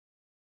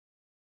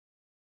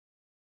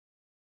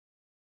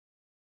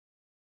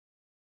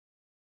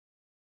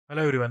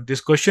Hello everyone,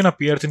 this question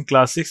appears in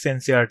Class 6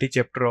 NCERT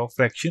chapter of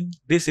fraction.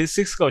 This is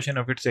 6th question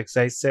of its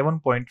exercise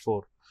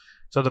 7.4.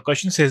 So the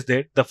question says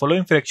that the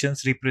following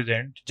fractions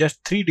represent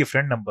just 3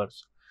 different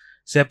numbers.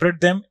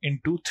 Separate them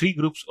into 3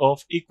 groups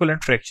of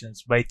equivalent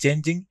fractions by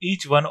changing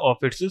each one of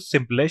its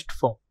simplest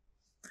form.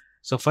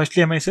 So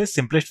firstly हमें इसे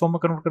simplest form में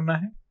convert करना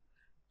है.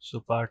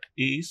 So part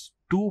is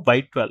 2 by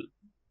 12.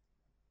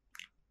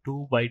 2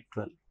 by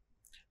 12.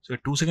 So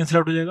 2 से cancel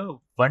out हो जाएगा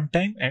 1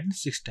 time and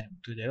 6 time.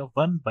 तो हो जाएगा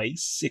 1 by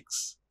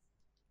 6.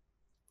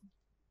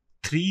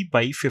 3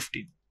 by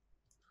 15.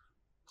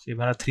 So ये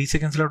हमारा 3 से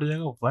कैंसिल आउट हो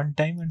जाएगा 1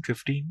 टाइम एंड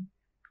 15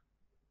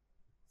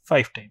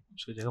 5 टाइम.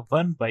 सो हो जाएगा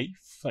 1 by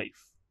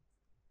 5.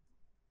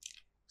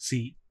 C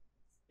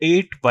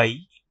 8 by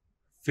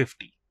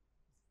 50.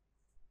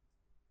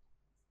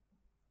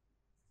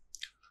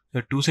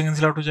 तो 2 से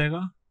कैंसिल आउट हो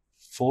जाएगा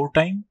 4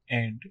 time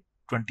and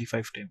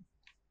 25 time.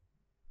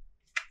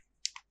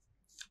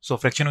 So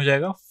fraction हो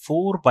जाएगा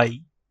 4 by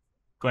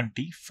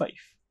 25.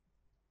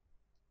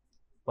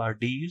 Part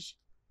D is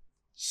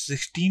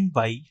 16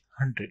 by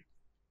 100.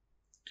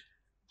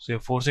 So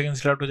 4 से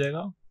कैंसिल आउट हो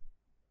जाएगा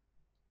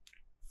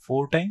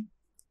 4 टाइम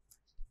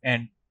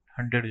एंड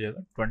 100 हो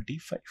जाएगा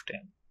 25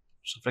 टाइम.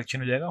 सो फ्रैक्शन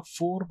हो जाएगा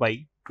 4 by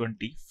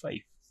 25.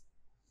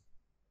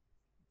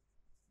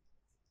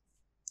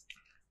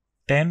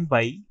 10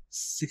 by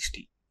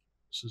 60.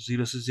 सो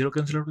 0 से 0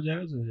 कैंसिल आउट हो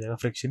जाएगा, तो हो जाएगा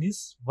फ्रैक्शन इज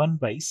 1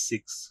 by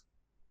 6.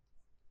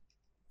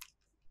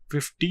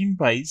 15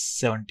 by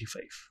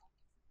 75.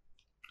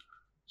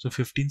 सो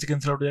 15 से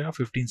कैंसिल आउट हो जाएगा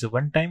 15 से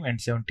 1 टाइम एंड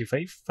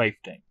 75 5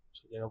 टाइम.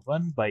 सो हो जाएगा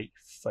 1 by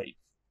 5.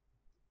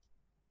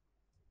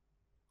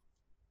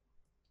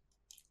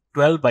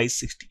 12 by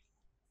 60.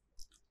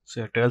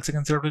 सो 12 से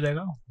कैंसिल आउट हो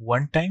जाएगा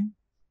 1 टाइम,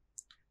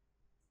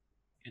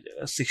 हो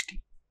जाएगा 60.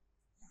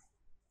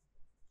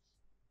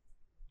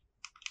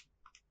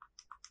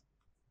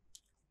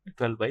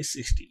 12 by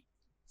 60.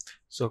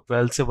 सो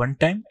 12 से 1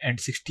 टाइम एंड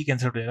 60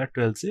 कैंसिल आउट हो जाएगा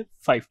 12 से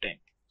 5 time.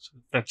 So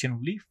fraction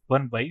will be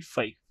 1 by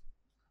 5.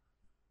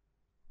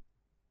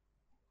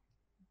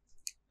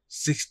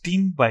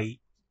 16 by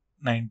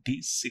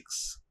 96.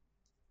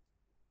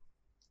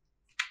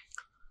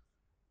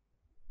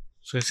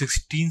 सो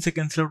 16 से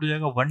कैंसिल आउट हो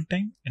जाएगा 1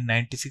 टाइम एंड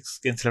 96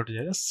 कैंसिल आउट हो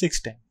जाएगा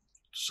 6 टाइम.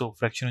 सो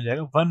फ्रैक्शन हो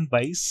जाएगा 1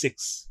 by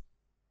 6.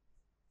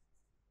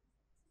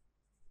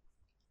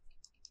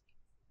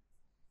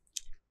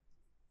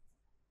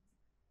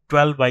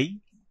 12 by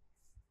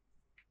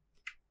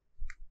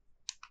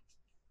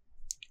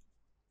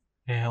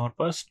है हमारे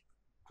पास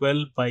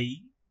 12 by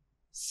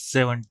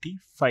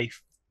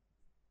 75.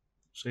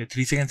 सो ये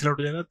 3 से कैंसिल आउट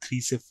हो जाएगा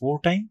 3 से 4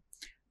 टाइम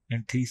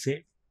एंड 3 से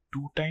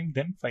 2 टाइम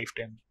देन 5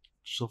 टाइम.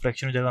 सो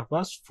फ्रैक्शन हो जाएगा हमारे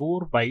पास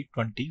 4 by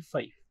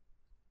 25.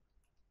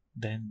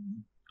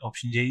 Then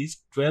option J is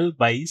 12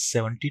 by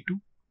 72.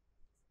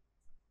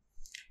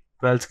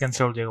 12 से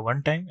कैंसिल आउट हो जाएगा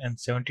 1 टाइम एंड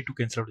 72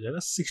 कैंसिल आउट हो जाएगा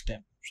 6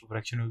 time. So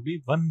fraction will be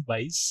 1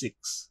 by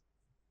 6.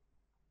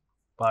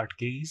 Part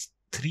के इज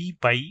 3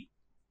 by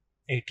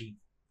 18.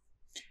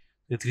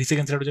 3 से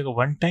कैंसिल आउट हो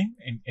जाएगा 1 टाइम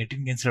एंड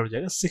 18 कैंसिल आउट हो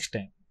जाएगा 6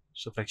 टाइम.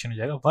 सो फ्रैक्शन हो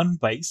जाएगा 1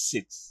 by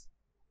 6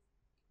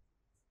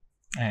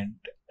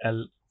 एंड L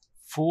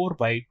 4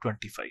 by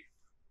 25.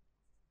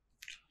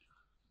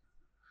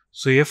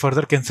 सो ये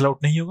फर्दर कैंसिल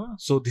आउट नहीं होगा.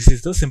 So this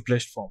is the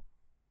simplest form.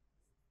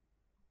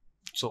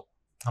 सो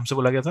हमसे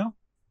बोला गया था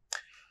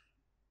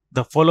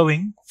the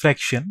following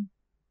fraction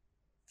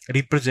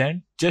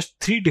represent just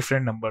 3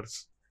 different numbers.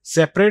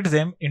 Separate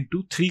them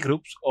into 3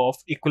 groups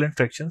of equivalent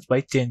fractions by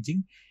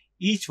changing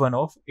each one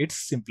of its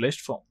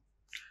simplest form.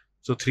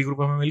 So 3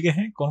 group हमें मिल गए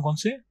हैं. कौन कौन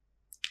से?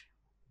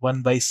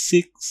 1 by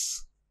 6,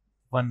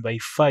 1 by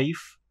 5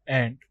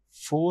 and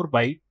 4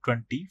 by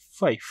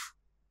 25.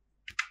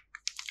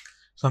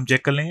 So हम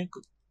चेक कर लेंगे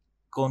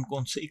कौन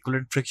कौन से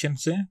इक्विवेलेंट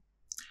फ्रैक्शंस हैं.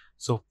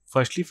 So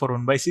firstly for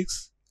 1 by 6,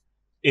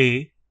 A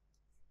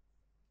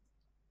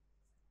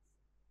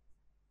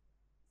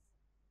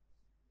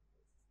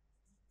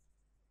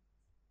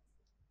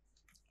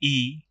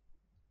E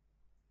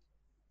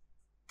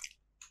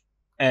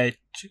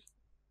H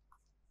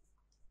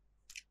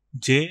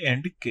J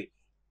and K.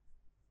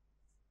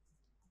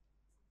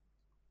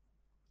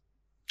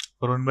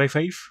 For 1 by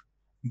 5,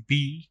 B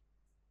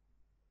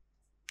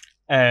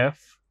F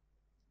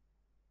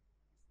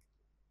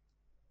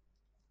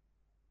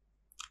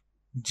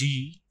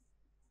G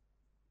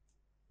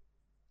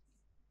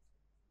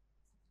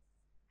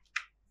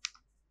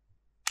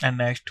and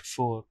next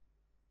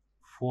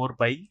 4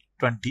 by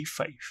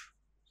 25.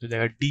 So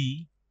there are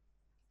D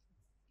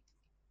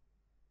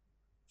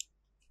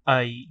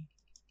I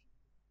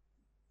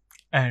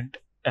and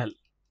L.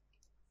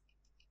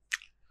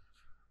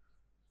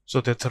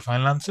 So that's our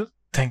final answer.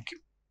 Thank you.